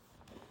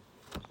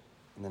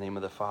In the name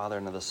of the Father,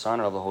 and of the Son,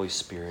 and of the Holy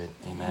Spirit.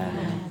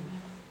 Amen.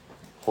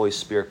 Holy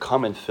Spirit,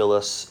 come and fill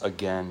us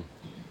again.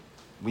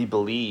 We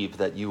believe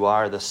that you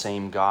are the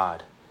same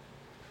God.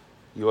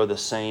 You are the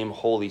same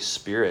Holy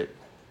Spirit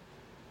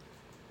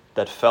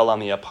that fell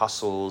on the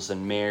apostles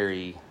and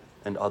Mary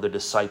and other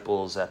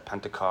disciples at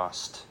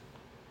Pentecost.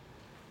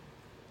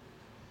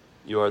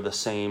 You are the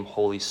same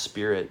Holy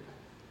Spirit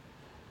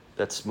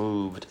that's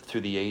moved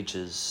through the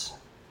ages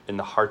in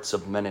the hearts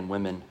of men and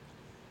women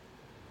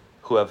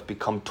who have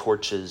become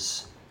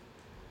torches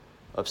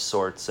of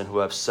sorts and who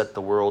have set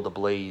the world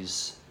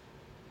ablaze.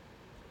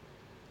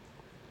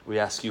 We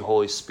ask you,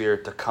 Holy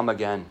Spirit, to come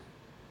again,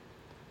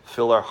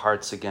 fill our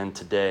hearts again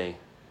today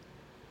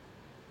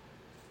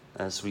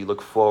as we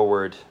look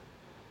forward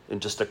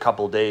in just a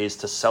couple days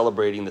to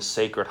celebrating the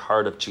Sacred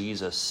Heart of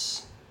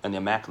Jesus and the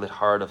Immaculate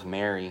Heart of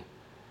Mary.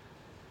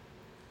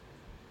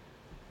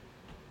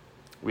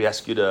 We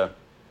ask you to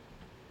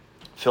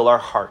fill our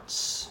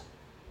hearts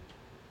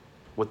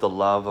with the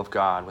love of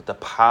God, with the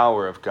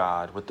power of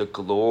God, with the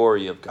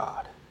glory of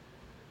God.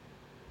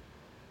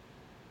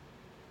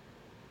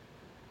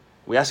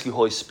 We ask you,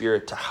 Holy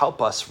Spirit, to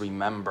help us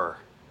remember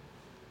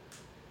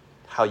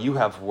how you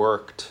have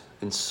worked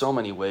in so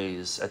many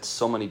ways at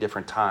so many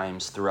different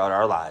times throughout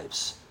our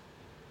lives,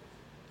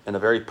 in a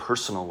very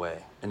personal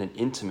way, in an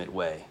intimate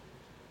way,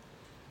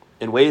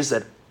 in ways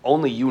that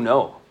only you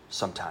know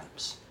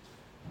sometimes.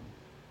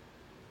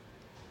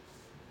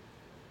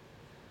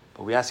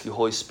 But we ask you,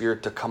 Holy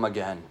Spirit, to come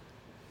again,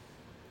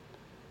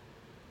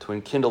 to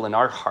enkindle in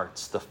our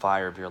hearts the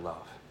fire of your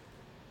love.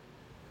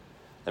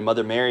 And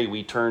Mother Mary,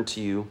 we turn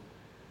to you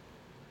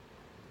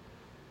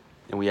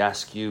and we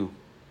ask you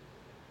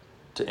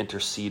to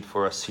intercede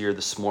for us here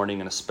this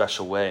morning in a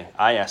special way.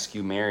 I ask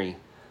you, Mary,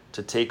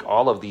 to take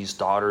all of these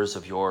daughters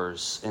of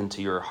yours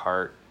into your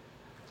heart,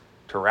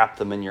 to wrap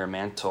them in your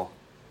mantle,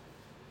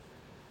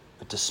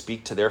 and to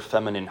speak to their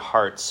feminine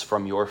hearts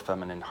from your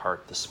feminine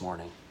heart this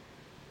morning.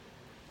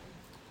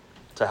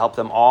 To help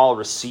them all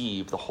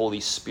receive the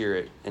Holy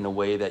Spirit in a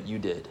way that you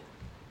did,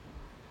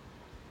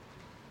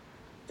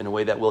 in a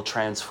way that will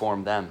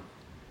transform them,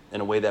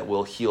 in a way that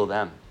will heal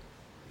them.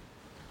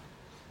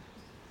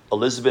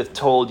 Elizabeth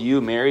told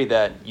you, Mary,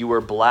 that you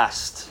were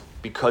blessed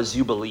because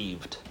you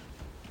believed.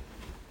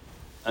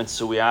 And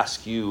so we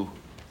ask you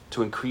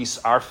to increase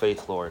our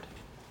faith, Lord.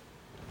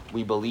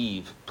 We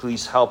believe.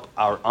 Please help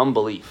our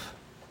unbelief.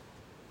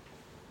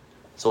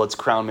 So let's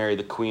crown Mary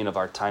the Queen of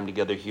our time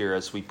together here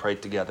as we pray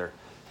together.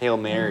 Hail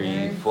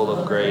Mary, full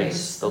of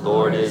grace, the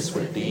Lord is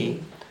with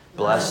thee.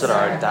 Blessed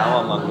art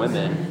thou among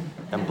women,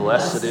 and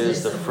blessed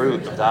is the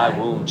fruit of thy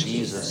womb,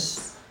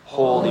 Jesus.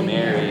 Holy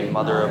Mary,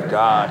 Mother of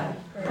God,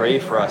 pray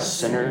for us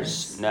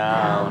sinners,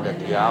 now and at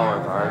the hour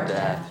of our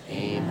death.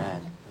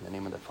 Amen. In the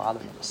name of the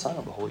Father, and of the Son, and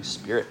of the Holy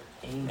Spirit.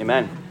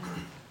 Amen.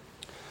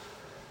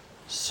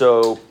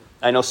 So,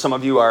 I know some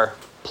of you are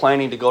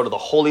planning to go to the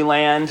Holy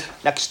Land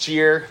next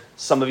year.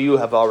 Some of you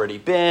have already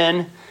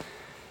been.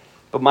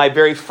 But my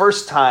very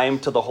first time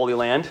to the Holy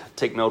Land,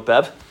 take note,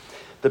 Bev,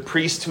 the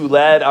priest who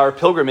led our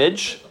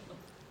pilgrimage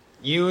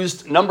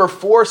used number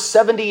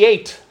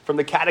 478 from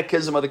the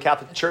Catechism of the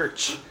Catholic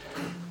Church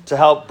to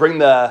help bring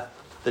the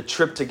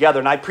trip together.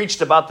 And I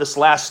preached about this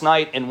last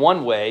night in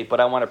one way,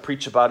 but I want to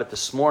preach about it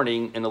this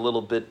morning in a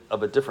little bit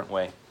of a different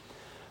way.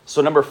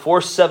 So number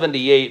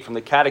 478 from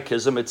the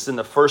Catechism, it's in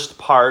the first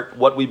part,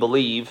 What We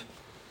Believe,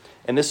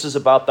 and this is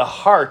about the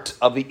heart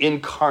of the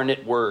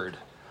incarnate Word.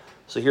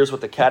 So here's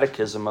what the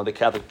Catechism of the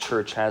Catholic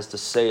Church has to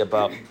say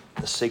about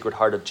the Sacred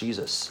Heart of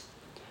Jesus.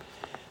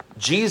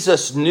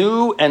 Jesus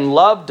knew and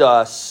loved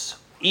us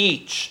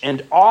each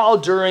and all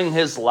during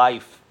his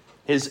life,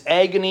 his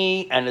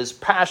agony and his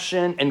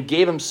passion, and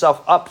gave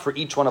himself up for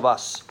each one of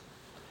us.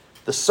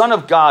 The Son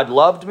of God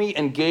loved me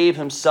and gave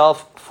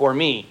himself for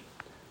me,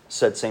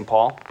 said St.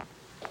 Paul.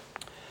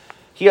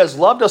 He has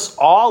loved us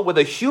all with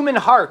a human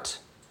heart.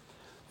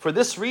 For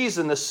this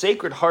reason, the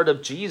Sacred Heart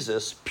of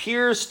Jesus,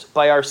 pierced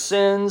by our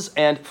sins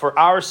and for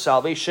our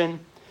salvation,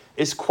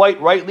 is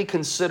quite rightly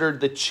considered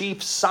the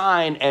chief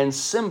sign and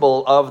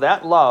symbol of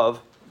that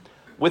love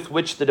with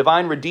which the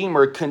divine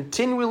Redeemer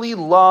continually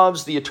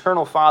loves the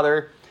Eternal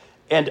Father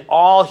and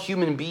all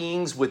human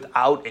beings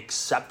without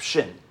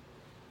exception.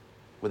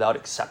 Without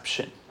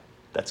exception.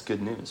 That's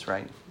good news,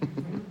 right?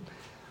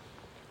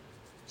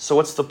 So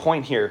what's the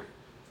point here?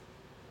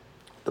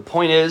 The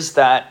point is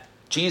that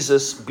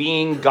Jesus,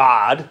 being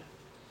God,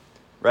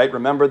 right?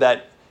 Remember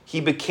that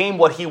he became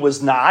what he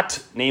was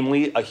not,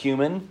 namely a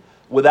human,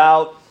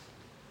 without,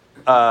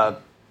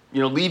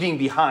 leaving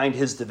behind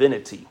his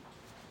divinity.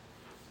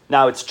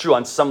 Now, it's true,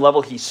 on some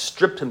level, he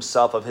stripped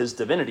himself of his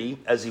divinity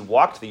as he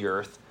walked the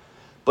earth,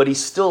 but he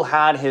still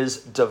had his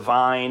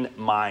divine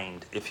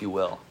mind, if you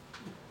will.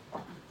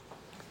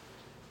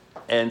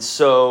 And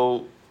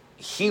so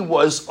he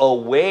was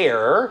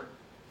aware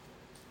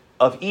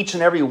of each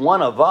and every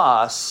one of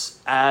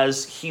us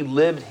as he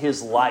lived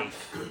his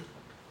life.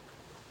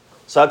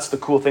 So that's the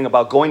cool thing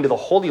about going to the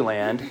Holy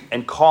Land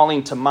and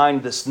calling to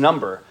mind this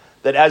number,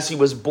 that as he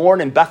was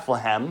born in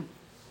Bethlehem,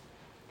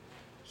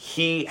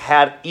 he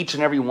had each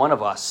and every one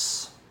of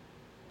us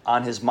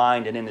on his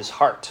mind and in his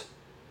heart.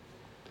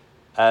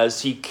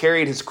 As he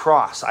carried his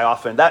cross,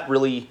 that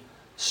really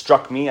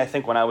struck me, I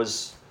think, when I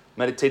was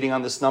meditating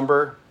on this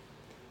number.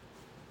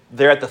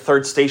 There at the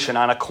third station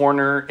on a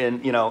corner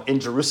in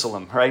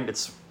Jerusalem, right?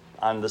 It's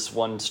on this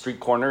one street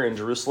corner in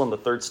Jerusalem, the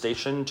third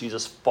station.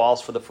 Jesus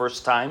falls for the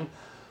first time.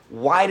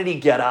 Why did he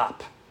get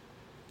up?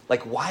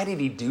 Like, why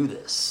did he do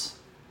this?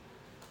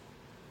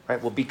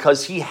 Right? Well,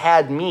 because he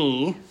had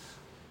me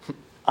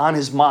on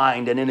his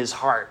mind and in his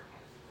heart.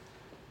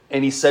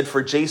 And he said,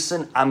 for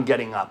Jason, I'm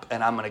getting up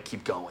and I'm going to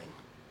keep going.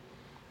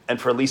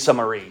 And for Lisa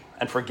Marie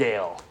and for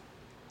Gail.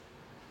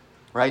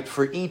 Right?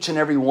 For each and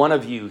every one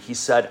of you, he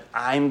said,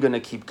 I'm going to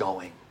keep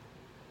going.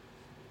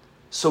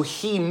 So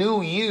he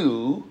knew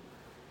you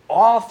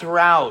all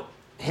throughout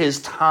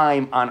his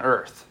time on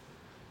earth.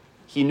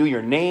 He knew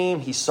your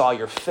name. He saw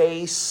your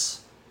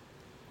face.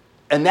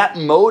 And that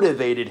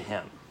motivated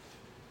him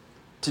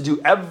to do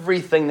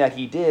everything that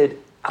he did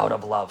out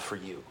of love for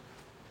you.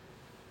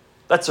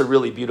 That's a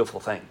really beautiful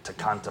thing to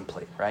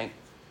contemplate, right?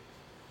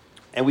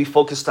 And we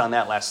focused on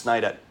that last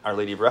night at Our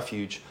Lady of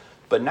Refuge.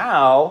 But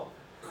now,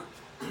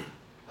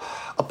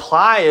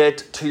 apply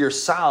it to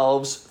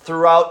yourselves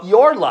throughout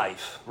your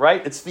life,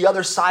 right? It's the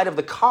other side of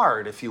the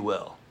card, if you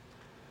will.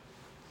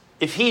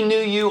 If he knew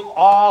you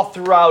all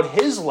throughout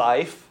his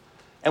life,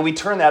 and we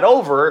turn that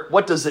over,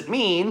 what does it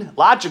mean,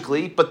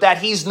 logically, but that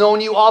he's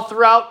known you all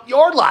throughout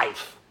your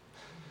life,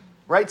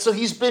 right? So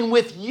he's been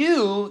with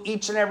you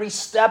each and every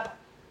step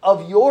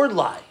of your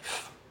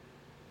life.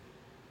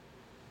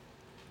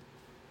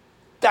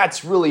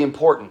 That's really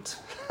important.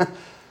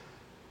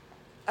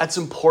 That's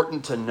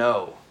important to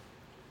know.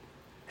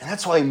 And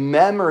that's why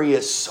memory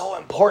is so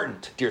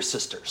important, dear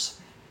sisters.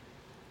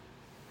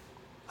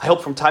 I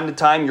hope from time to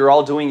time you're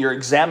all doing your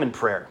examen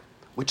prayer,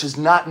 which is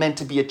not meant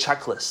to be a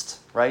checklist,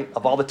 right,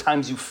 of all the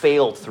times you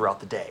failed throughout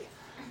the day,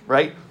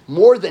 right?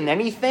 More than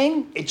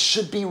anything, it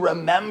should be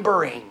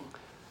remembering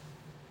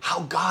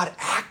how God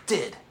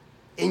acted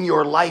in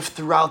your life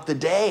throughout the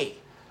day.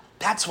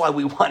 That's why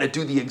we want to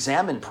do the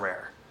examen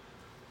prayer,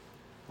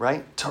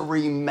 right? To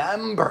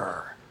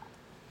remember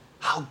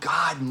how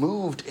God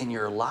moved in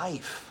your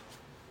life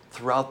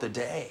throughout the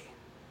day.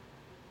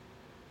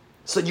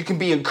 So you can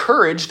be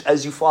encouraged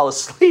as you fall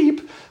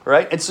asleep,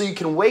 right? And so you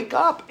can wake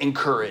up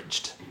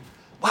encouraged.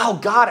 Wow,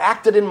 God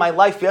acted in my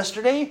life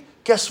yesterday.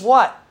 Guess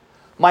what?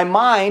 My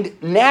mind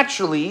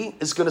naturally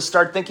is going to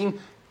start thinking,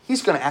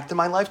 he's going to act in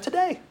my life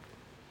today.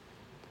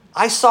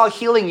 I saw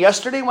healing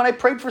yesterday when I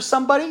prayed for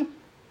somebody.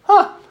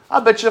 I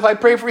bet you if I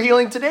pray for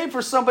healing today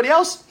for somebody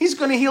else, he's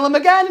going to heal him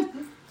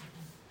again.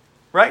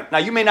 Right? Now,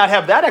 you may not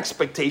have that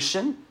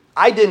expectation.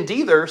 I didn't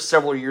either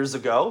several years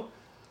ago.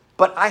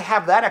 But I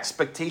have that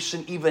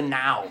expectation even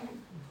now.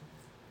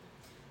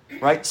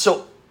 Right?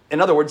 So, in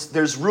other words,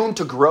 there's room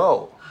to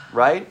grow.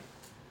 Right?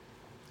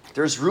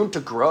 There's room to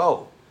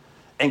grow.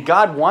 And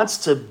God wants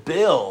to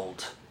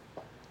build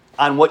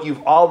on what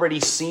you've already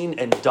seen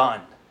and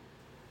done.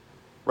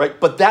 Right?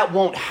 But that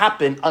won't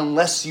happen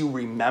unless you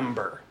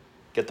remember.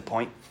 Get the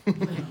point?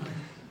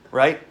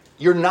 Right?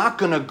 You're not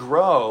going to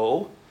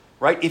grow,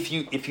 right, if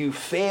you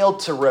fail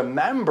to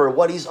remember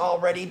what he's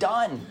already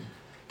done.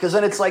 Because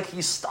then it's like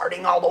he's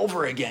starting all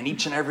over again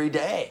each and every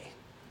day.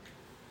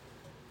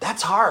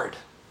 That's hard,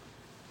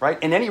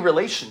 right? In any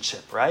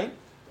relationship, right?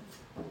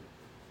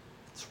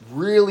 It's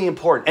really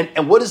important.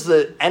 And what does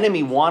the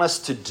enemy want us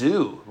to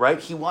do, right?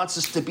 He wants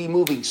us to be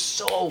moving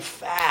so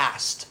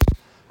fast,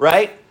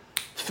 right?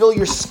 Fill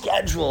your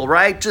schedule,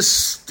 right?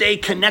 Just stay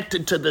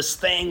connected to this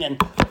thing and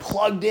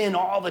plugged in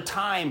all the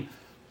time.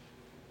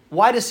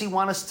 Why does he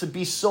want us to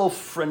be so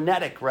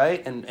frenetic,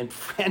 right? And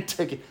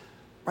frantic,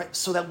 right?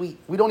 So that we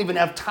don't even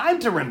have time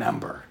to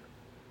remember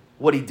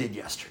what he did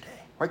yesterday,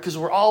 right? Because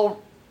we're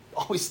all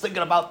always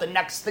thinking about the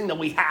next thing that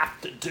we have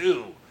to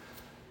do,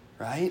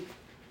 right?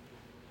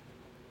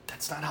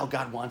 That's not how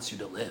God wants you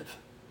to live,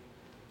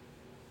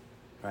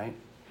 right?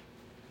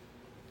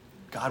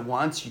 God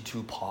wants you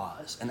to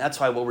pause. And that's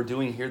why what we're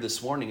doing here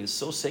this morning is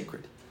so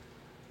sacred.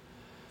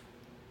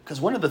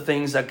 Because one of the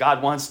things that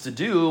God wants to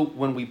do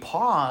when we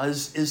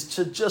pause is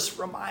to just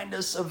remind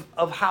us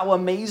of how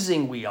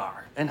amazing we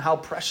are and how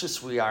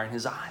precious we are in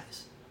his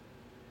eyes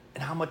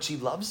and how much he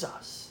loves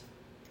us.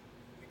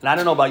 And I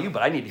don't know about you,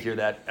 but I need to hear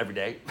that every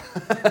day,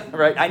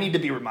 right? I need to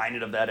be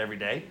reminded of that every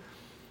day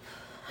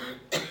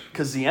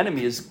because the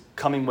enemy is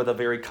coming with a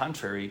very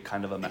contrary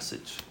kind of a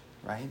message,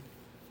 right?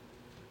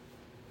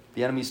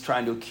 The enemy's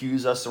trying to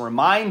accuse us and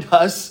remind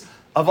us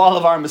of all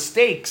of our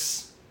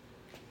mistakes.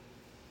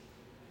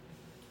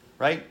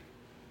 Right?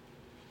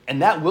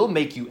 And that will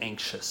make you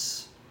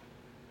anxious.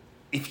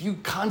 If you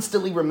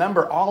constantly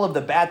remember all of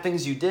the bad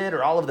things you did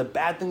or all of the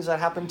bad things that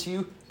happened to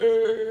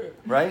you,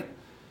 right?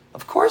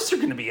 Of course you're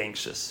going to be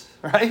anxious,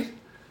 right?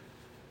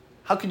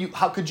 How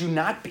could you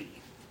not be?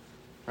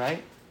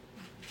 Right?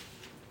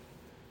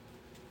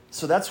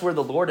 So that's where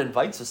the Lord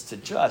invites us to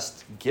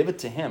just give it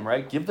to him,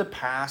 right? Give the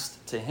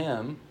past to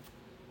him.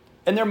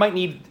 And you might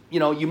need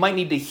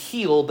to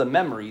heal the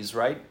memories,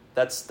 right?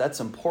 That's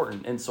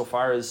important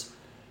insofar as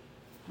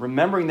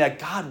remembering that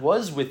God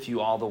was with you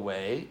all the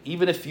way,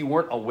 even if you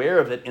weren't aware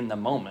of it in the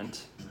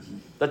moment.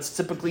 That's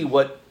typically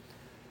what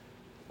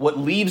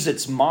leaves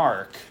its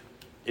mark,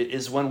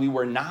 is when we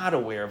were not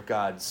aware of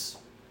God's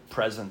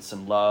presence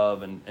and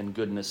love and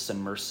goodness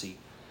and mercy.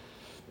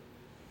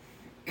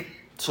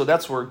 So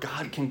that's where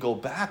God can go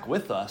back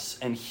with us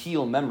and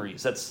heal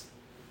memories. That's,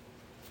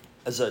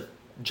 as a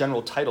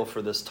general title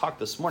for this talk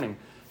this morning,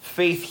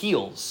 Faith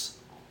Heals.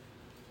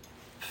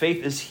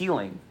 Faith is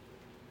healing.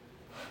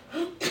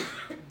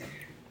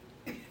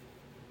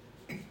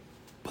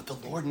 But the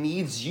Lord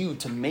needs you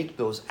to make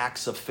those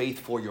acts of faith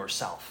for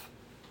yourself.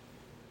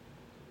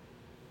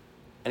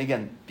 And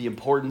again, the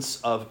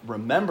importance of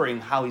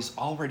remembering how he's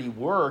already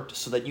worked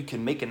so that you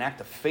can make an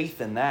act of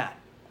faith in that.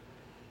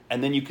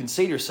 And then you can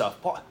say to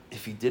yourself, boy,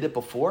 if he did it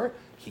before,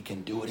 he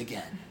can do it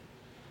again.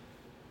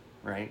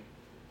 Right?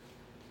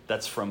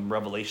 That's from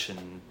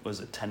Revelation, was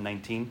it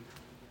 10:19?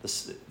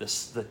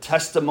 The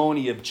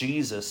testimony of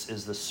Jesus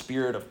is the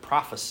spirit of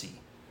prophecy.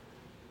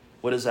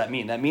 What does that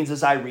mean? That means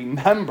as I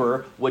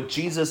remember what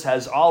Jesus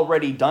has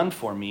already done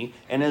for me,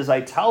 and as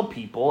I tell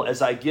people,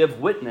 as I give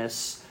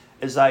witness,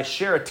 as I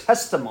share a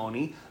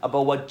testimony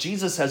about what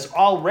Jesus has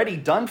already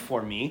done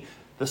for me,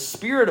 the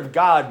Spirit of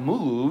God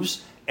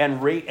moves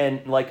and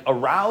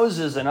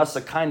arouses in us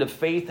a kind of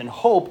faith and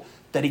hope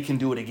that he can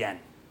do it again.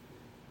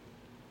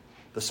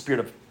 The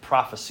spirit of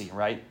prophecy,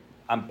 right?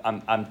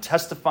 I'm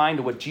testifying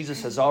to what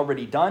Jesus has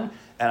already done,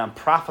 and I'm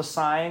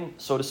prophesying,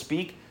 so to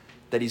speak,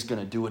 that he's going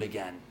to do it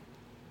again.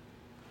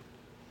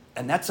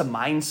 And that's a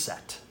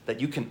mindset that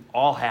you can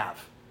all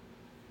have.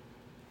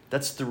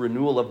 That's the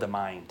renewal of the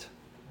mind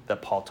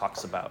that Paul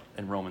talks about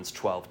in Romans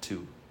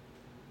 12:2.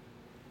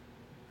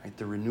 Right?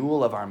 The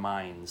renewal of our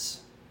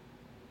minds.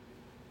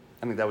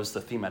 I think that was the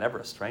theme at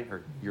Everest, right? Or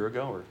a year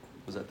ago, or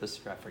was that this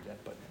year? I forget.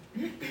 But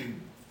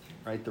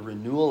right, the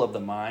renewal of the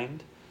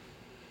mind,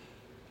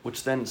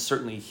 which then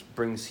certainly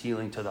brings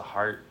healing to the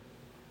heart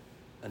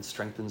and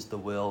strengthens the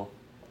will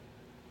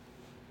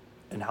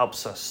and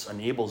helps us,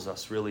 enables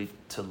us really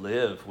to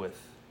live with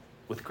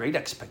great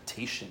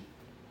expectation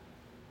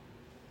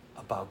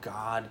about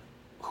God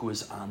who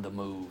is on the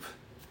move.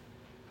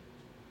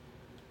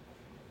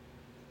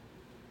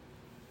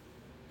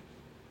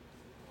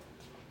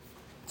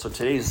 So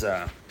today's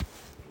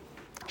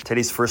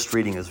first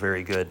reading is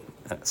very good,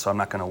 so I'm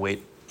not going to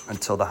wait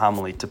until the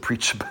homily to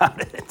preach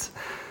about it.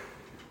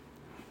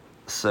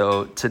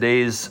 So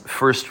today's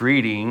first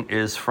reading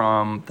is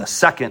from the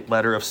second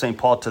letter of St.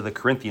 Paul to the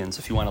Corinthians,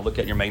 if you want to look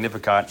at your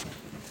Magnificat.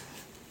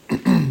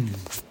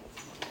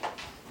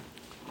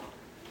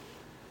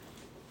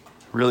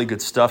 Really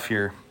good stuff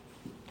here.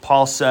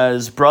 Paul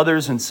says,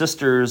 brothers and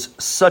sisters,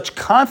 such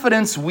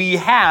confidence we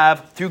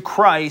have through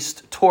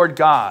Christ toward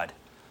God.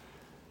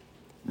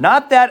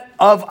 Not that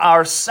of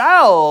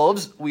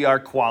ourselves we are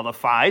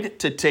qualified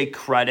to take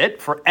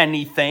credit for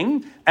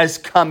anything as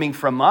coming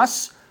from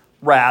us.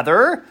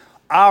 Rather,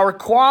 our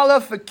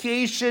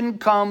qualification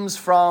comes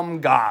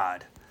from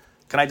God.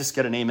 Can I just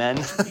get an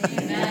amen?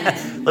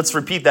 Amen. Let's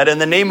repeat that. In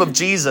the name of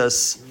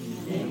Jesus,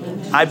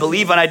 I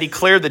believe and I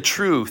declare the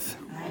truth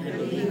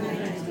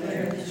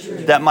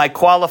that my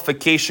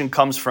qualification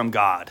comes from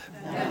God.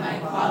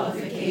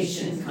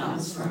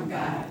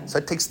 So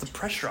that takes the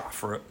pressure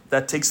off.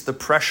 That takes the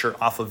pressure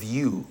off of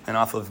you and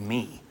off of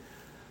me.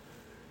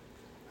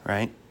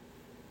 Right?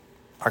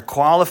 Our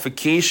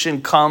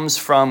qualification comes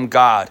from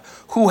God,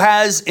 who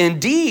has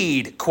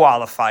indeed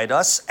qualified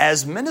us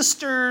as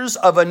ministers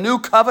of a new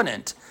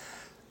covenant,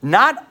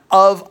 not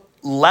of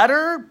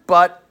letter,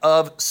 but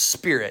of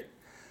spirit.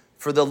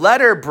 For the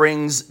letter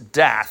brings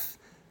death,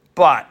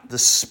 but the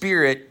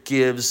spirit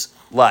gives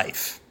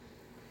life.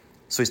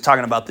 So he's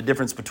talking about the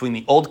difference between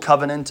the old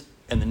covenant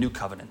and the new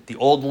covenant, the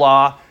old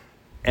law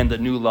and the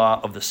new law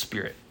of the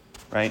Spirit,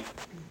 right?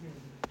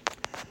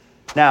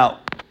 Now,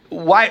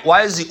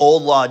 why is the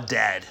old law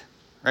dead?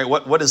 Right?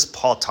 What does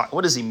Paul talk?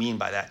 What does he mean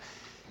by that?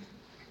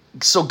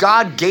 So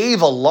God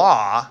gave a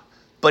law,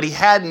 but he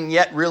hadn't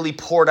yet really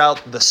poured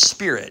out the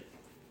Spirit,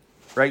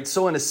 right?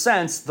 So in a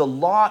sense, the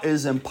law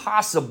is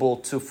impossible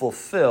to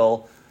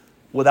fulfill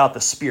without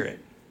the Spirit,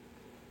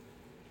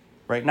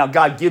 right? Now,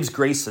 God gives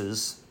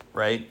graces,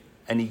 right?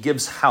 And he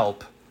gives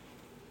help,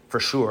 for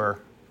sure,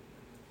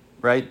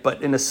 right?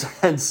 But in a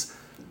sense,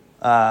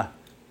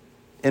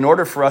 in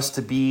order for us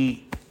to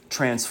be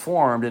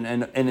transformed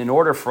and in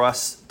order for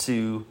us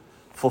to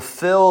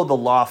fulfill the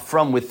law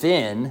from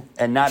within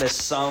and not as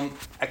some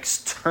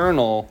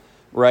external,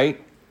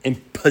 right,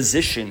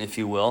 imposition, if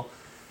you will,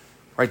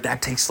 right,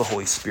 that takes the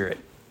Holy Spirit.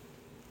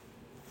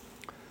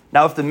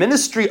 Now, if the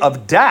ministry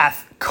of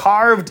death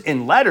carved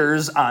in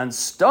letters on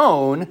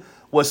stone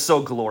was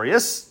so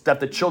glorious that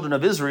the children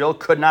of Israel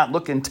could not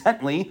look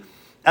intently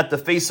at the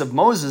face of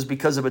Moses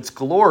because of its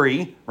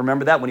glory.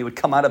 Remember that when he would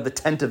come out of the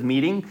tent of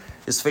meeting,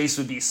 his face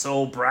would be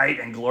so bright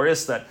and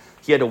glorious that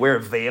he had to wear a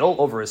veil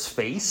over his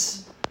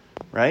face,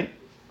 right?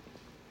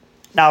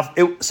 Now,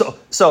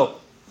 so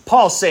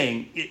Paul's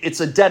saying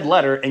it's a dead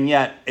letter, and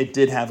yet it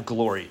did have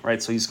glory,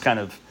 right? So he's kind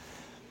of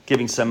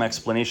giving some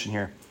explanation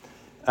here.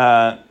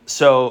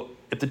 So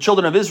If the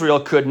children of Israel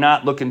could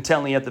not look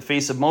intently at the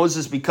face of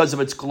Moses because of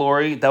its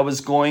glory that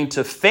was going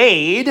to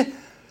fade,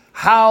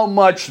 how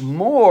much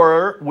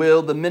more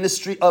will the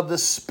ministry of the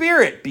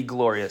Spirit be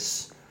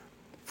glorious?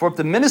 For if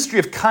the ministry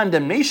of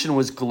condemnation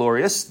was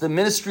glorious, the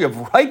ministry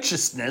of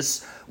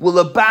righteousness will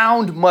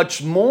abound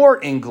much more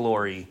in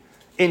glory.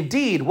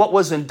 Indeed, what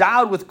was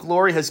endowed with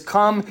glory has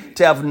come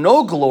to have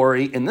no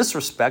glory in this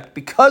respect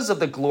because of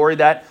the glory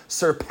that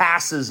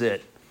surpasses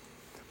it.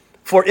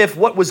 For if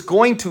what was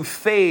going to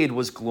fade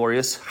was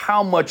glorious,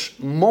 how much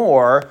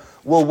more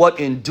will what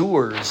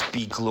endures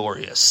be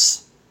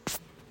glorious?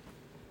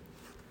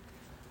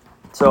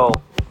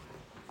 So,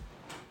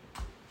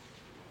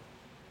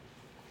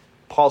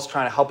 Paul's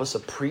trying to help us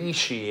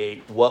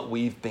appreciate what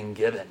we've been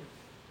given.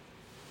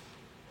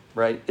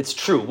 Right? It's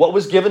true. What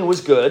was given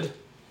was good.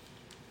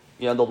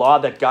 You know, the law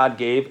that God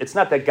gave, it's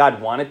not that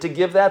God wanted to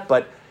give that,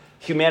 but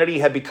humanity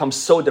had become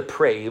so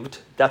depraved,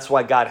 that's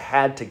why God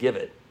had to give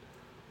it.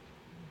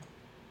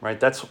 Right?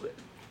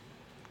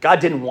 God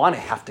didn't want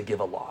to have to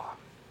give a law,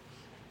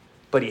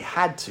 but he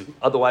had to.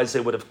 Otherwise, they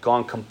would have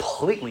gone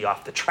completely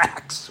off the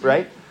tracks,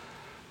 right?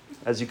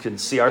 As you can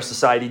see our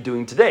society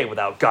doing today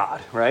without God,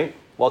 right?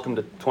 Welcome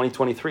to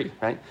 2023,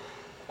 right?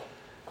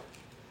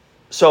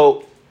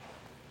 So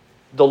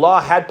the law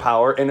had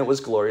power and it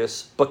was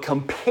glorious, but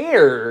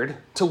compared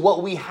to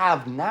what we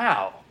have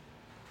now,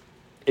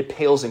 it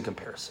pales in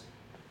comparison.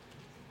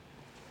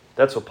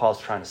 That's what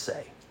Paul's trying to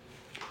say.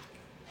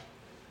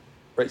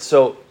 Right?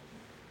 So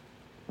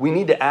we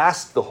need to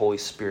ask the Holy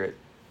Spirit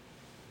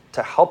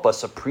to help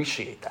us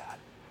appreciate that.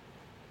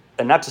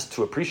 And not just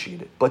to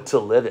appreciate it, but to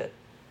live it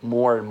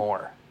more and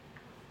more.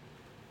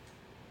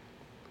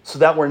 So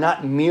that we're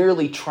not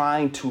merely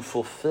trying to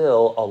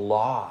fulfill a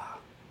law.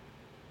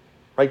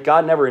 Right?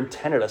 God never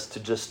intended us to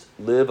just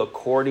live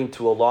according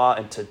to a law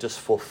and to just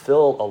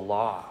fulfill a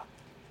law.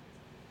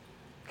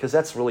 Because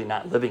that's really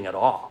not living at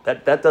all.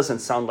 That doesn't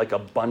sound like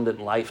abundant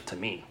life to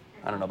me.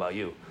 I don't know about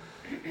you.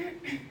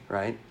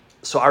 Right?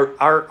 So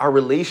our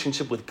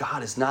relationship with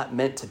God is not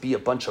meant to be a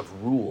bunch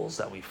of rules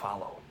that we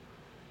follow.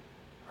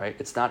 Right?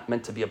 It's not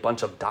meant to be a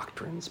bunch of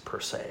doctrines per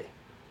se.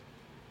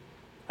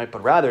 Right?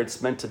 But rather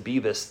it's meant to be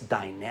this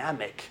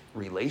dynamic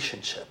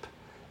relationship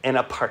and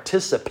a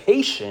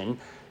participation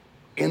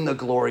in the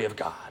glory of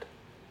God.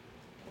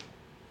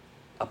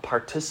 A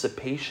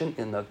participation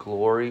in the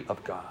glory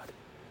of God.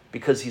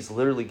 Because he's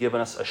literally given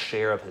us a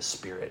share of his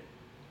Spirit.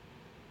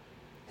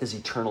 His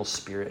eternal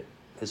Spirit.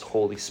 His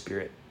Holy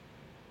Spirit.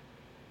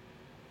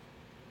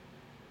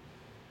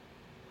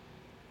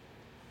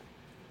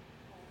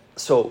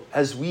 So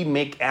as we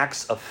make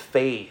acts of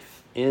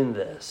faith in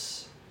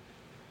this,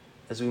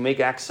 as we make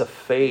acts of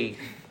faith,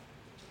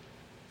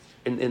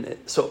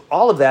 so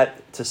all of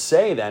that to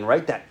say then,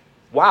 right, that,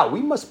 wow, we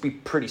must be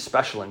pretty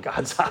special in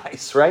God's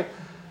eyes, right?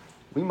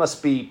 We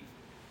must be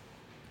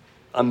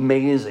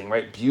amazing,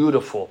 right?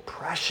 Beautiful,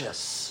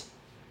 precious,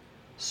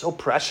 so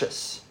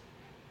precious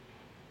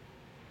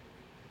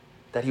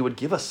that he would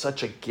give us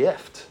such a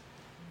gift.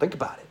 Think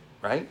about it,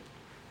 right?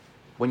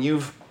 When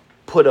you've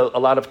put a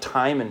lot of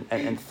time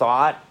and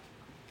thought,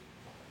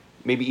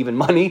 maybe even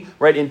money,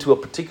 right, into a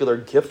particular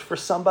gift for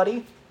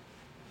somebody,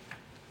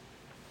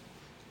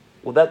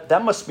 well,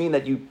 that must mean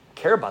that you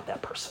care about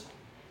that person.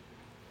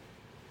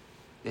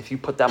 If you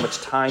put that much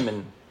time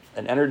and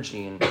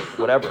energy and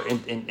whatever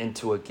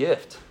into a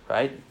gift,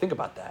 right? Think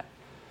about that.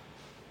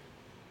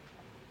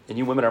 And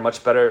you women are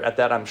much better at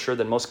that, I'm sure,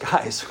 than most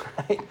guys,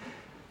 right?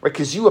 Right?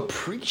 Because you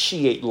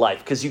appreciate life,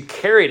 because you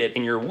carried it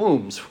in your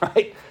wombs,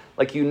 right?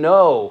 Like you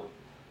know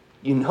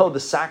the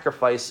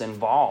sacrifice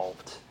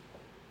involved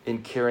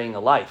in carrying a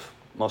life,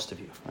 most of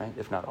you, right?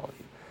 If not all of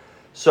you.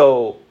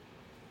 So,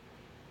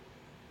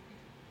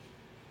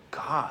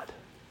 God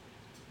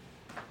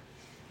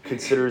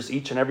considers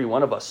each and every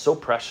one of us so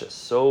precious,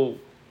 so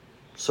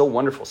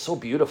wonderful, so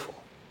beautiful,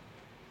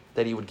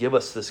 that he would give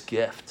us this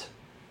gift,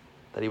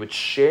 that he would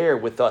share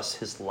with us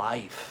his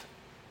life,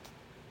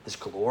 his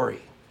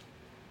glory.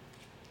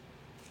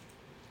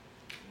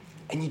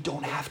 And you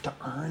don't have to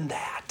earn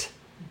that.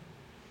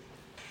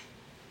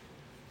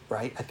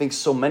 Right? I think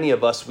so many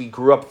of us, we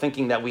grew up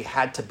thinking that we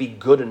had to be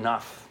good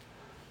enough,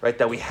 right?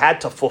 That we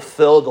had to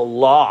fulfill the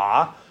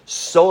law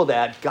so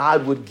that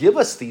God would give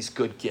us these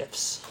good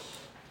gifts.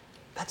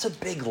 That's a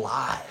big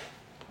lie,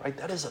 right?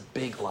 That is a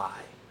big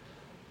lie.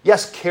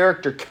 Yes,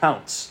 character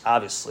counts,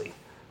 obviously,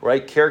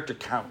 right? Character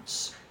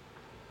counts.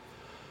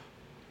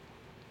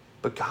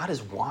 But God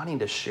is wanting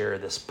to share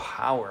this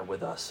power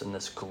with us and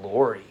this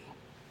glory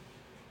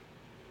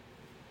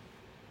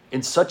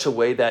in such a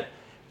way that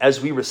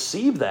as we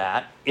receive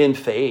that in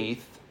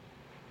faith,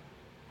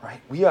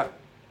 right, we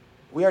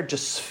are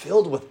just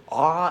filled with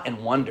awe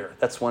and wonder.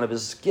 That's one of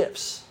his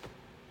gifts.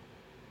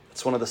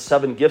 It's one of the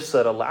 7 gifts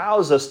that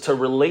allows us to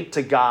relate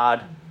to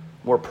God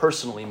more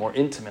personally, more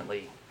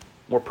intimately,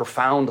 more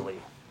profoundly.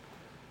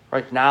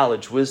 Right?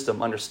 Knowledge,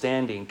 wisdom,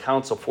 understanding,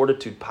 counsel,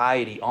 fortitude,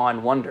 piety, awe,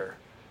 and wonder.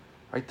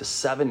 Right? The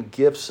 7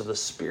 gifts of the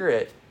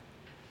Spirit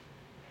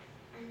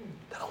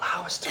that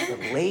allow us to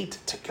relate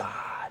to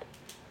God.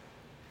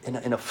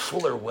 in a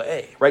fuller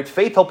way, right?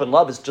 Faith, hope, and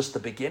love is just the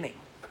beginning,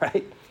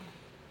 right?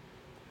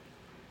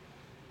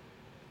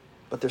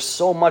 But there's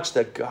so much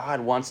that God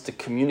wants to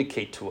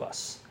communicate to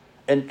us,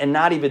 and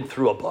not even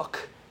through a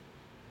book,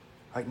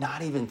 right?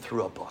 Not even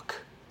through a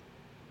book.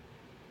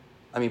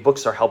 I mean,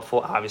 books are helpful,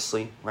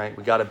 obviously, right?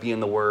 We got to be in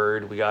the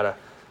Word. We got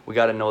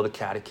to know the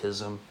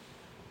Catechism.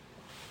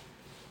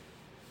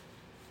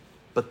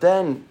 But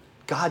then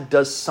God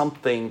does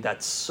something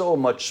that's so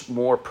much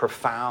more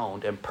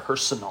profound and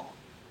personal,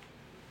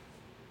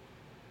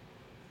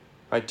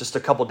 right? Just a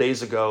couple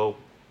days ago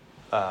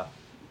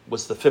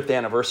was the 5th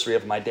anniversary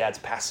of my dad's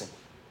passing,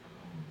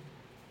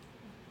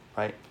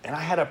 right? And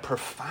I had a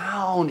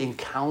profound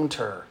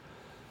encounter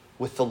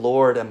with the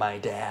Lord and my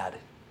dad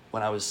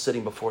when I was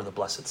sitting before the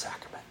Blessed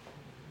Sacrament.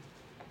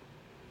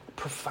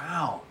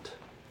 Profound,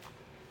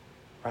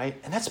 right?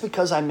 And that's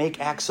because I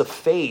make acts of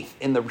faith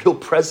in the real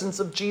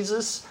presence of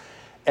Jesus,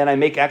 and I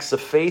make acts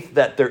of faith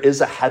that there is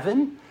a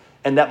heaven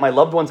and that my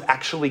loved ones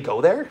actually go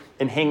there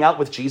and hang out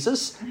with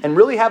Jesus and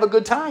really have a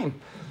good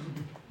time,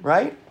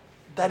 right?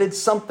 That it's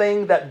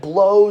something that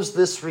blows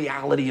this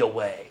reality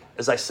away.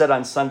 As I said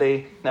on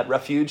Sunday at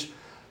Refuge,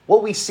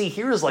 what we see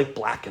here is like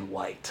black and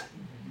white.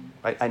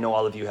 Right? I know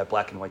all of you had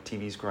black and white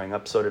TVs growing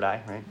up, so did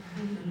I, right?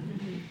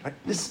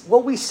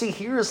 What we see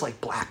here is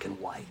like black and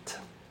white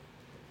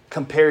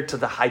compared to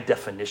the high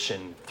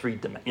definition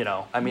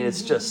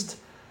it's just,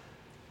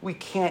 we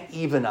can't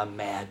even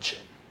imagine.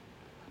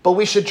 But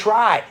we should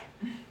try.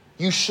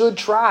 You should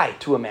try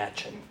to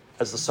imagine,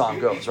 as the song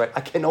goes, right?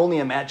 I can only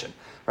imagine,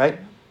 right?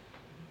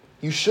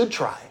 You should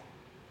try.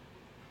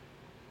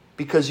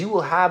 Because you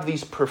will have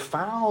these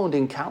profound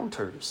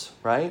encounters,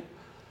 right?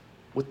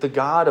 With the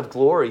God of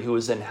glory who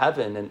is in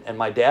heaven, and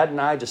my dad and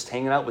I just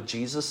hanging out with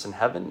Jesus in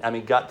heaven. I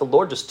mean, the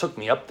Lord just took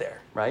me up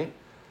there, right?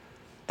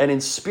 And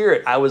in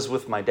spirit, I was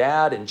with my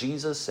dad and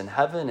Jesus in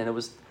heaven, and it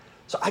was,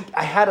 so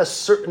I had a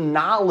certain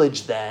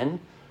knowledge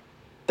then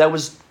that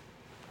was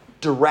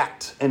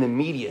direct and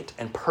immediate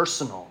and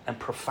personal and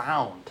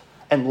profound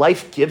and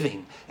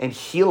life-giving and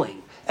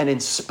healing and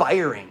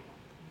inspiring,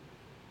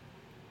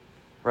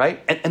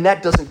 right? And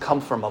that doesn't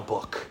come from a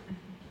book,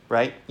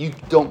 right? You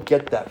don't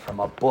get that from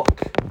a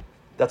book.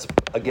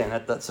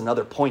 That's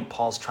another point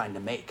Paul's trying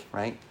to make,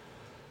 right?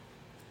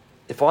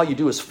 If all you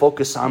do is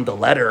focus on the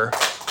letter,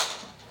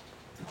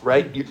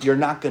 right, you're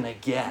not going to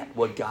get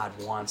what God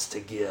wants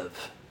to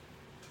give.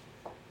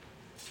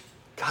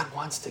 God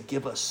wants to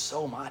give us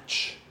so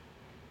much.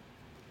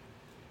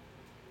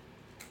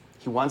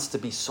 He wants to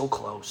be so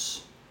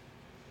close,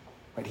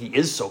 right? He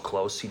is so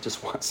close. He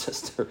just wants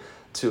us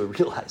to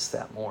realize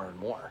that more and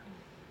more,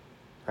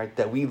 right?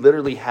 That we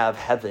literally have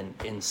heaven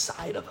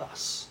inside of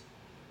us.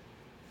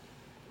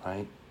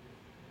 Right?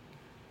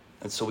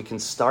 And so we can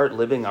start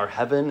living our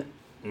heaven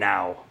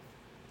now,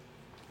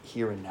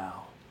 here and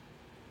now.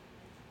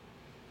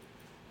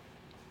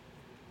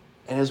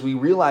 And as we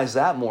realize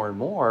that more and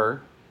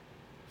more,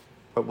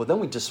 well, then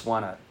we just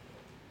want to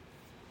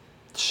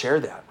share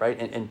that, right?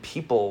 And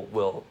people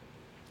will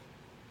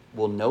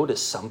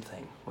notice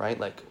something, right?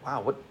 Like,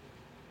 wow,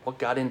 what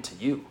got into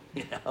you,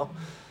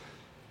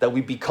 That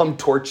we become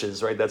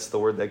torches, right? That's the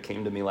word that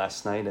came to me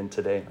last night and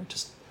today.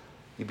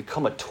 You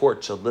become a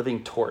torch, a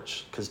living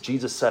torch, because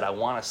Jesus said, I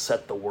want to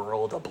set the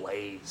world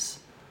ablaze.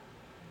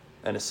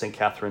 And as St.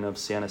 Catherine of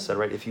Siena said,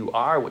 right, if you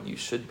are what you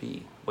should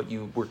be, what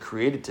you were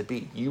created to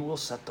be, you will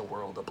set the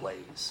world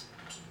ablaze.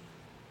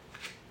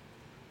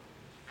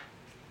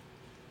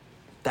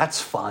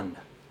 That's fun,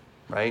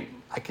 right?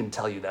 I can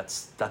tell you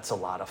that's a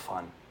lot of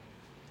fun,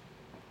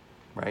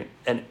 right?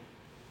 And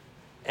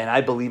I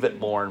believe it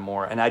more and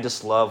more, and I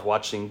just love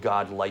watching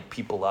God light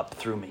people up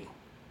through me,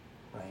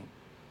 right?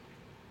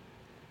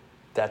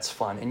 That's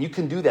fun. And you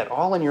can do that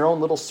all in your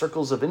own little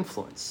circles of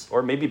influence,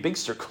 or maybe big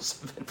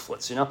circles of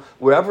influence,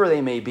 wherever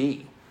they may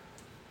be.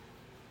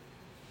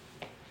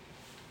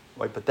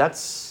 Right? But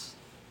that's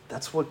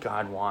what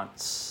God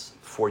wants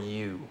for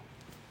you.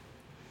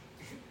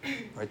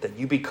 Right? That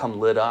you become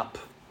lit up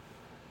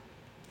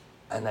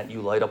and that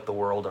you light up the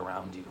world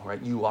around you.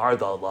 Right? You are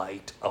the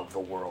light of the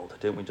world.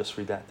 Didn't we just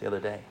read that the other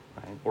day?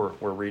 Right?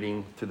 We're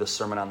reading through the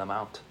Sermon on the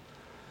Mount.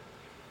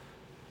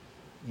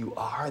 You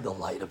are the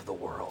light of the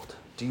world.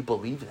 Do you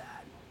believe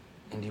that?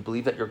 And do you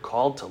believe that you're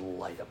called to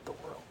light up the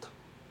world?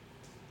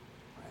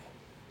 Right?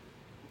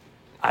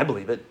 I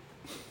believe it.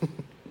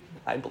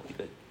 I believe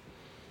it.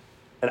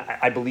 And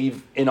I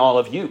believe in all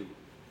of you.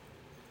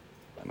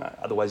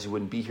 Otherwise, you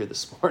wouldn't be here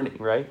this morning,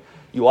 right?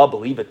 You all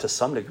believe it to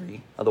some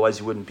degree. Otherwise,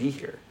 you wouldn't be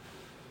here.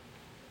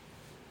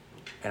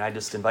 And I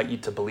just invite you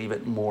to believe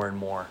it more and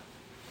more.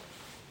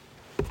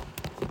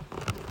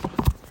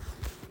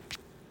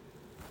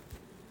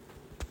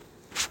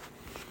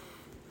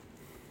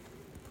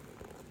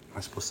 Am I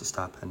supposed to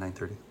stop at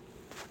 9:30?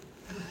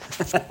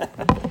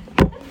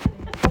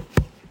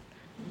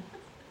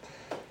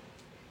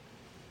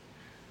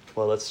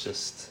 Well, let's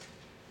just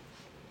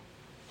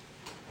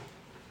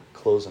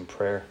close in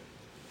prayer.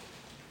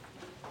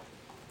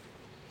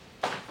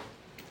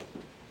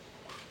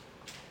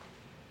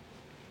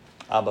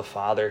 Abba,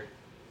 Father,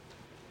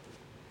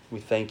 We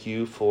thank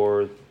you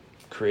for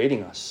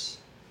creating us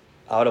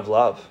out of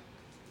love.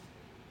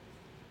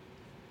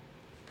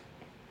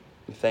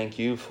 We thank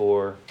you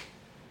for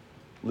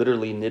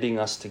literally knitting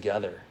us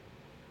together,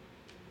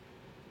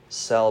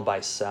 cell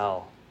by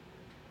cell.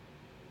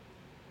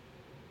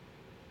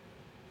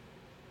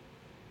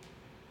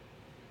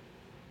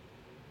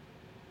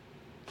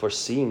 For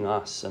seeing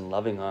us and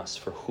loving us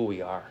for who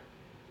we are.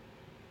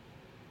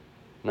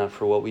 Not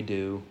for what we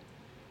do,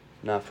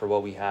 not for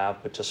what we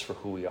have, but just for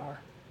who we are.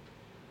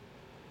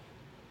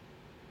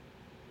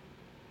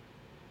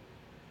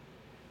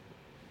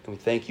 And we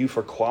thank you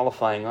for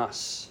qualifying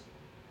us,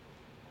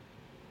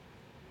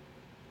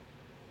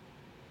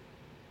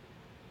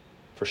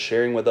 for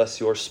sharing with us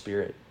your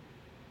spirit,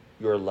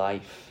 your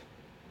life,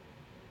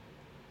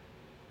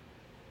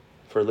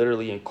 for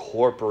literally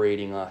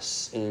incorporating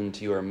us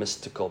into your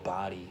mystical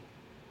body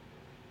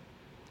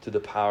through the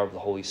power of the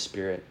Holy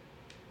Spirit,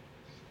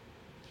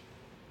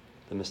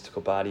 the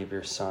mystical body of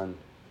your Son,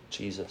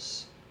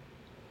 Jesus.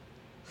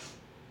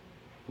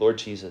 Lord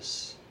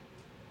Jesus,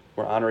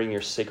 we're honoring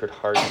your sacred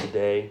heart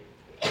today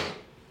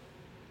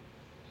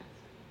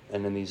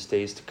and in these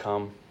days to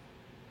come.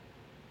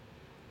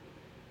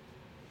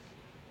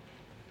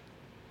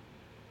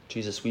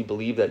 Jesus, we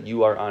believe that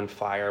you are on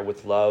fire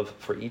with love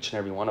for each and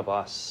every one of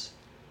us.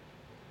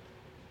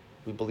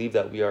 We believe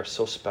that we are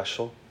so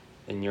special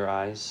in your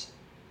eyes,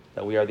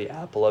 that we are the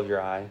apple of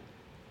your eye,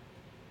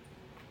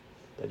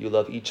 that you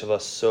love each of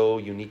us so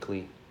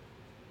uniquely.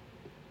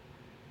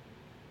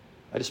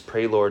 I just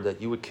pray, Lord,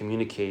 that you would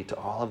communicate to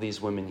all of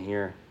these women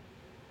here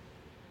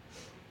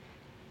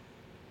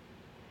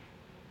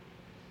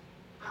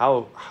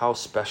how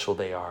special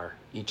they are,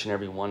 each and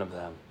every one of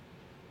them,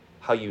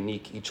 how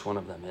unique each one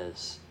of them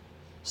is.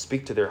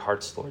 Speak to their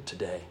hearts, Lord,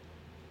 today.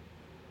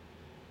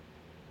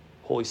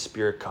 Holy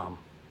Spirit, come.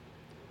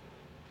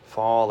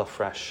 Fall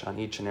afresh on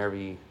each and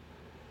every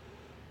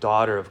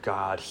daughter of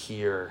God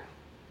here.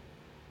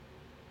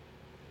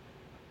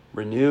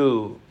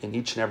 Renew in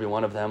each and every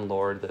one of them,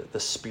 Lord, the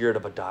spirit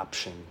of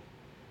adoption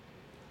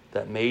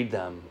that made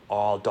them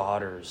all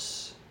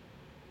daughters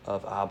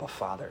of Abba,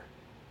 Father.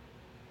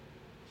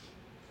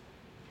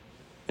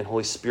 And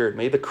Holy Spirit,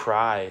 may the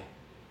cry,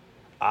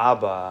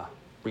 Abba,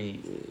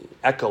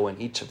 echo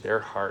in each of their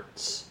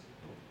hearts.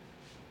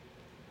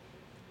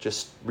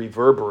 Just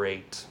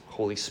reverberate,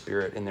 Holy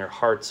Spirit, in their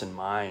hearts and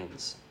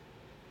minds.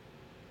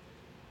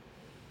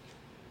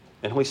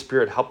 And Holy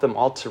Spirit, help them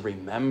all to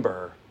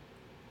remember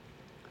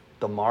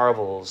the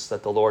marvels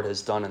that the Lord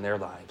has done in their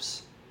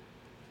lives.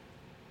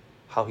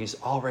 How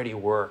he's already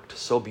worked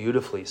so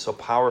beautifully, so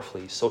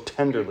powerfully, so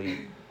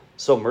tenderly,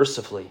 so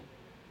mercifully.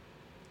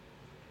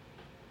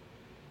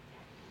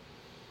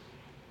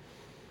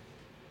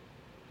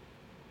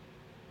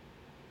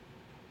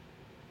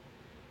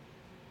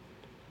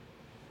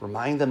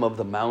 Remind them of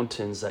the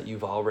mountains that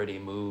you've already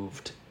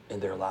moved in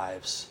their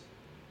lives.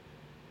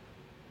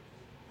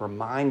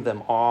 Remind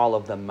them all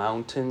of the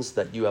mountains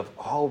that you have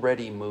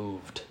already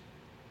moved.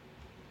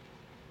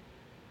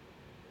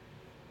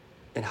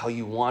 And how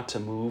you want to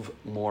move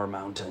more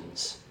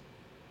mountains.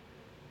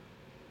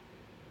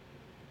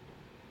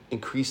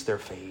 Increase their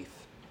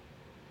faith.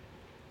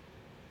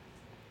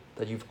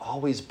 That you've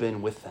always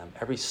been with them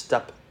every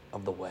step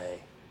of the way,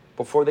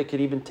 before they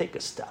could even take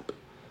a step.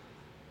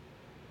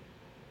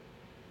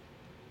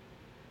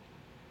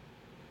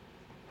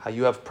 How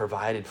you have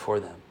provided for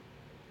them.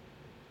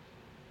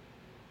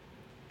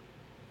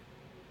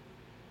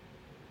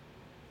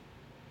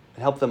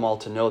 And help them all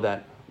to know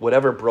that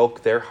whatever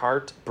broke their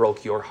heart,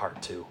 broke your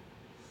heart too.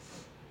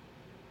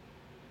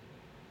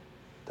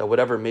 That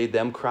whatever made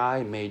them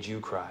cry, made you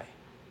cry.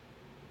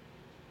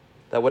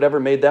 That whatever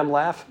made them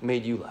laugh,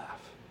 made you laugh.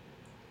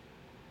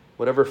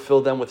 Whatever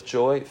filled them with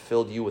joy,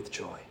 filled you with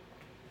joy.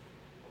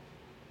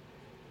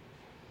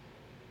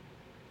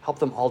 Help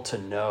them all to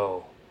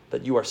know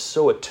that you are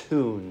so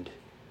attuned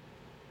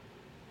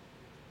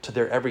to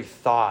their every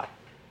thought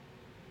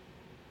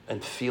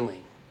and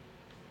feeling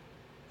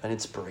and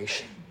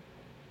inspiration.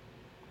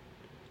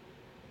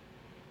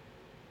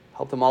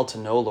 Help them all to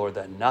know, Lord,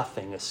 that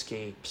nothing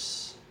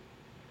escapes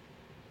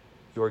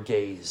your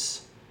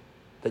gaze,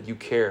 that you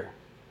care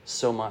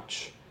so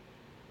much,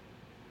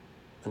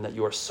 and that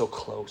you are so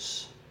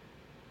close.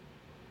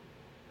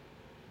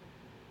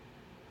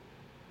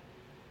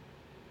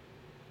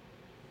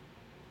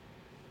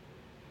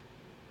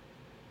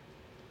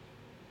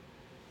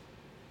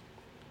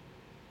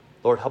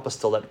 Lord, help us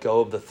to let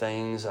go of the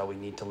things that we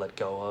need to let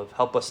go of.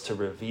 Help us to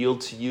reveal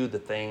to you the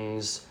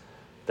things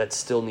that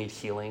still need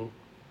healing.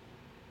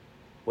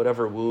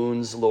 Whatever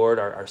wounds, Lord,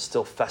 are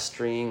still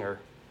festering or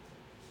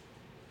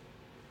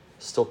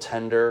still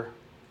tender.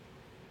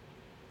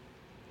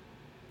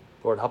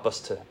 Lord, help us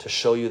to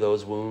show you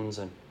those wounds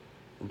and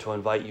to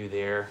invite you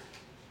there,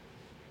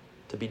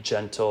 to be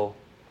gentle,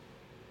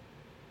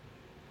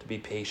 to be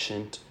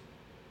patient,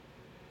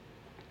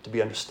 to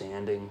be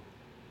understanding.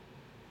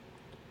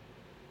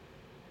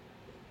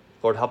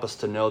 Lord, help us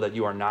to know that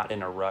you are not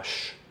in a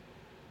rush,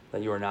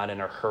 that you are not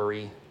in a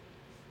hurry.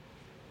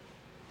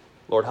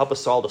 Lord, help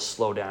us all to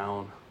slow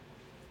down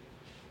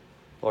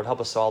Lord,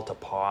 help us all to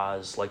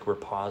pause like we're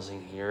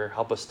pausing here.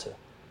 Help us to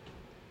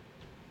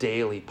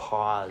daily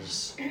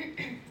pause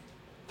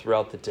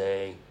throughout the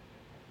day,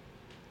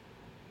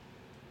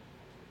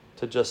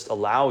 to just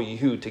allow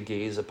you to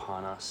gaze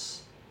upon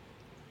us,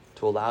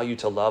 to allow you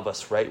to love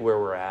us right where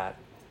we're at,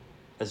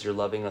 as you're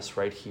loving us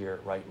right here,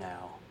 right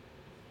now.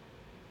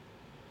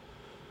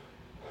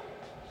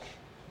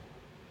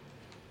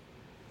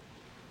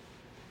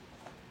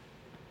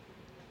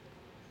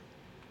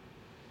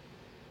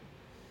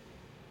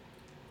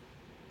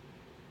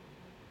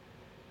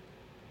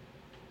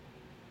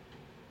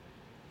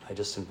 I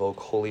just invoke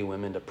holy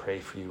women to pray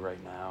for you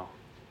right now.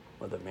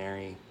 Mother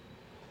Mary,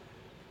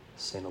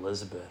 Saint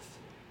Elizabeth,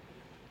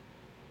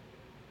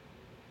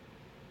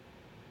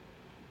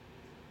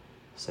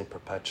 Saint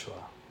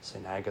Perpetua,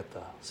 Saint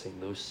Agatha,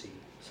 Saint Lucy,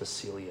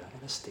 Cecilia,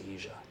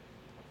 Anastasia.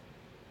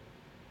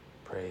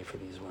 Pray for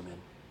these women.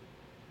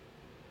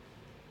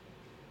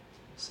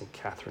 Saint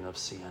Catherine of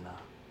Siena,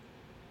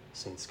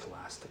 Saint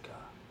Scholastica,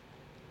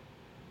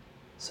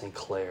 Saint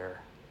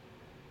Clare,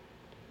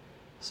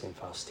 Saint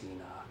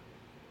Faustina,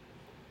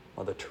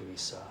 Mother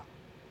Teresa.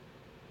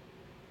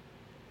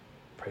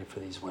 Pray for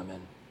these women.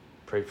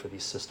 Pray for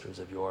these sisters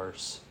of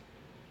yours.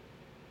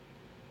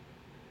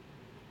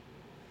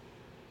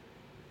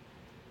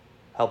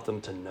 Help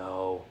them to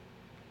know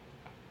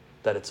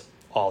that it's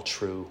all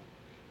true,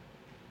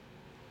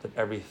 that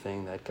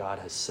everything that God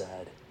has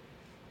said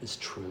is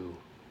true.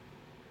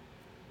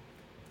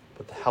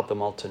 But to help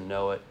them all to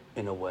know it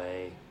in a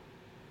way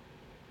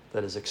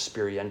that is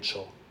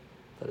experiential,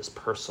 that is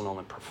personal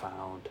and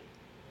profound.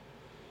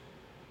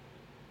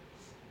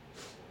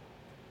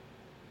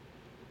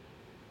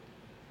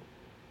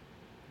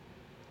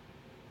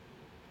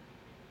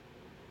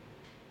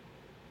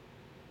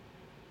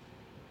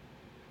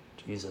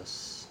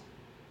 Jesus,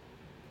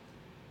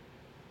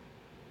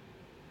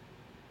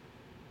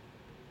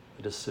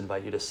 I just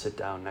invite you to sit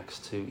down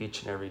next to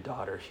each and every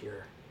daughter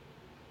here.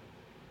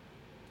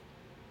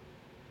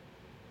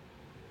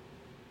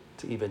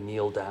 To even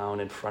kneel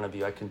down in front of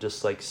you. I can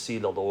just see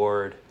the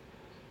Lord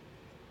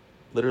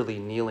literally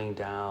kneeling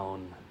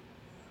down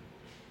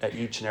at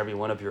each and every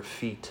one of your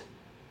feet.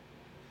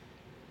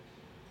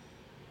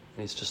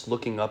 And he's just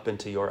looking up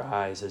into your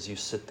eyes as you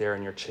sit there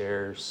in your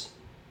chairs.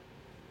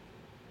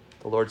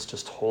 The Lord's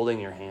just holding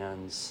your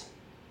hands.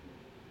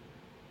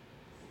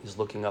 He's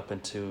looking up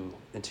into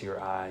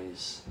your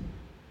eyes.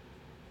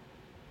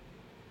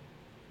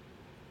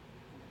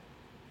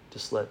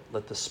 Just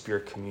let the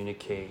Spirit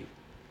communicate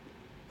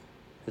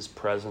His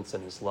presence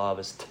and His love,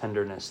 His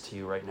tenderness to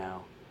you right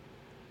now.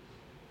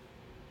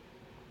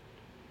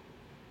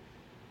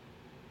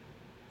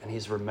 And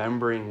He's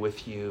remembering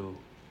with you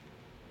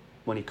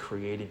when He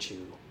created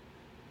you.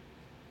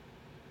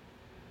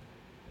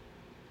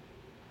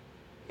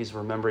 He's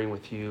remembering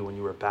with you when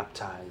you were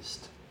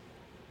baptized,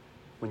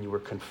 when you were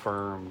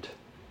confirmed,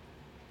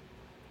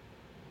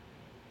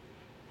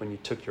 when you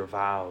took your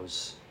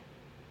vows.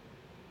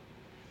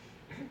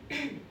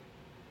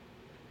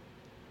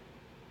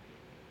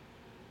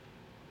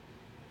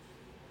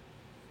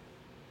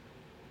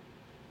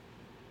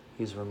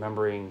 He's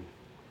remembering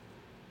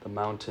the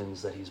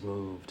mountains that He's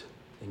moved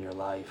in your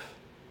life.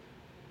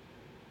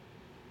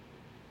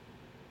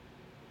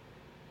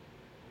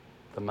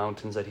 The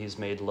mountains that He's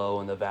made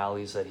low and the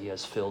valleys that He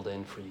has filled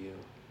in for you.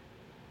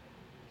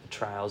 The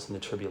trials and the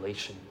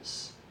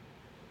tribulations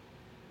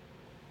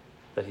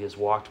that He has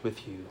walked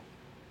with you.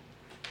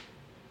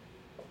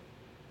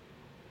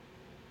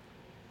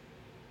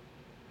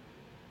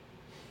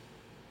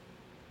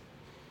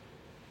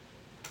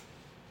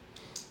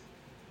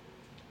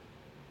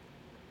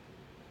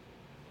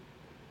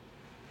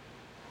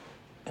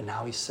 And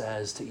now He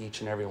says to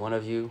each and every one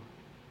of you,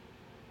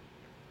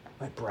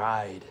 my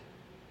bride,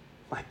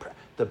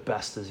 the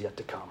best is yet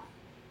to come.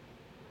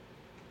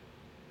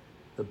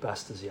 The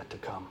best is yet to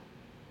come.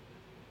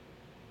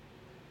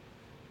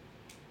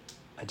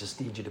 I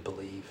just need you to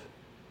believe.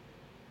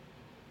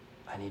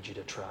 I need you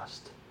to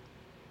trust.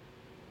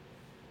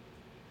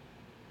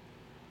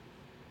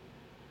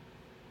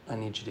 I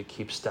need you to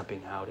keep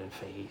stepping out in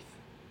faith.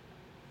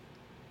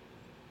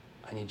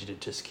 I need you to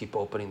just keep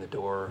opening the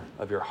door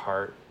of your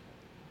heart.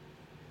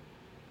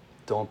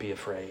 Don't be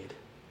afraid.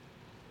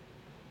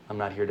 I'm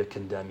not here to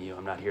condemn you.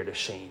 I'm not here to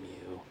shame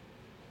you.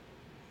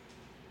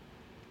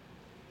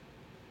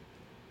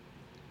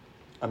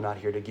 I'm not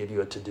here to give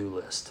you a to-do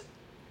list.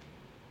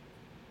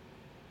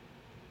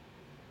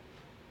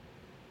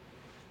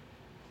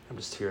 I'm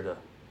just here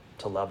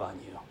to love on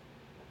you,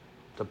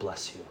 to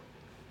bless you,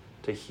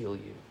 to heal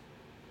you,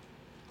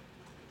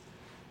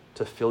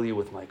 to fill you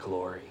with my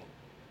glory.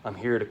 I'm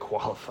here to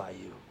qualify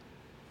you.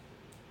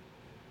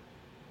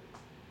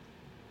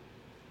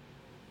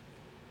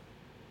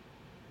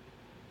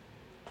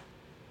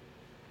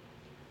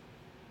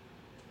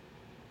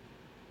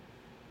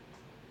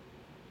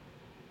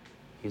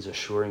 He's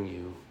assuring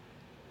you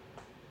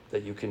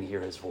that you can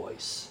hear His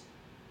voice.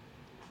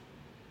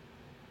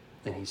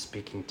 And He's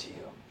speaking to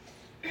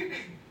you.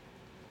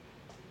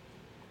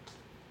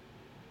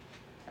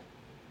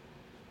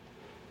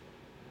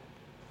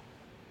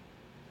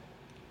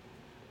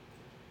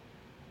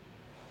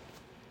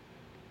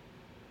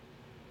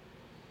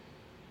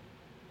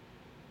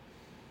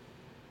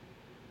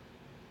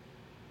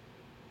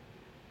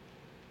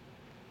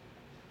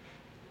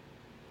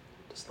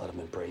 Just let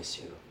him embrace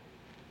you.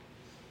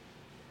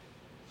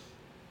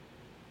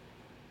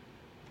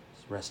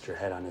 Just rest your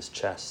head on his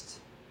chest.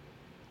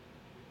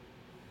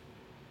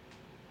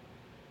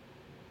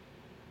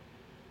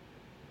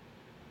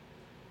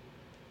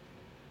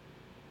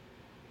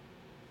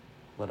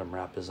 Let him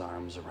wrap his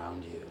arms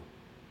around you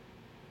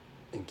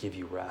and give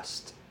you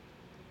rest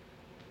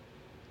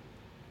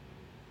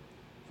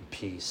and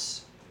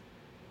peace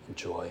and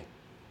joy.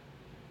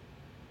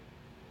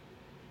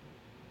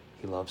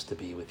 He loves to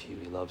be with you.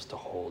 He loves to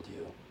hold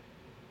you.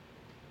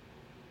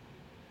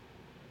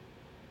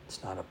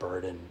 It's not a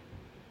burden.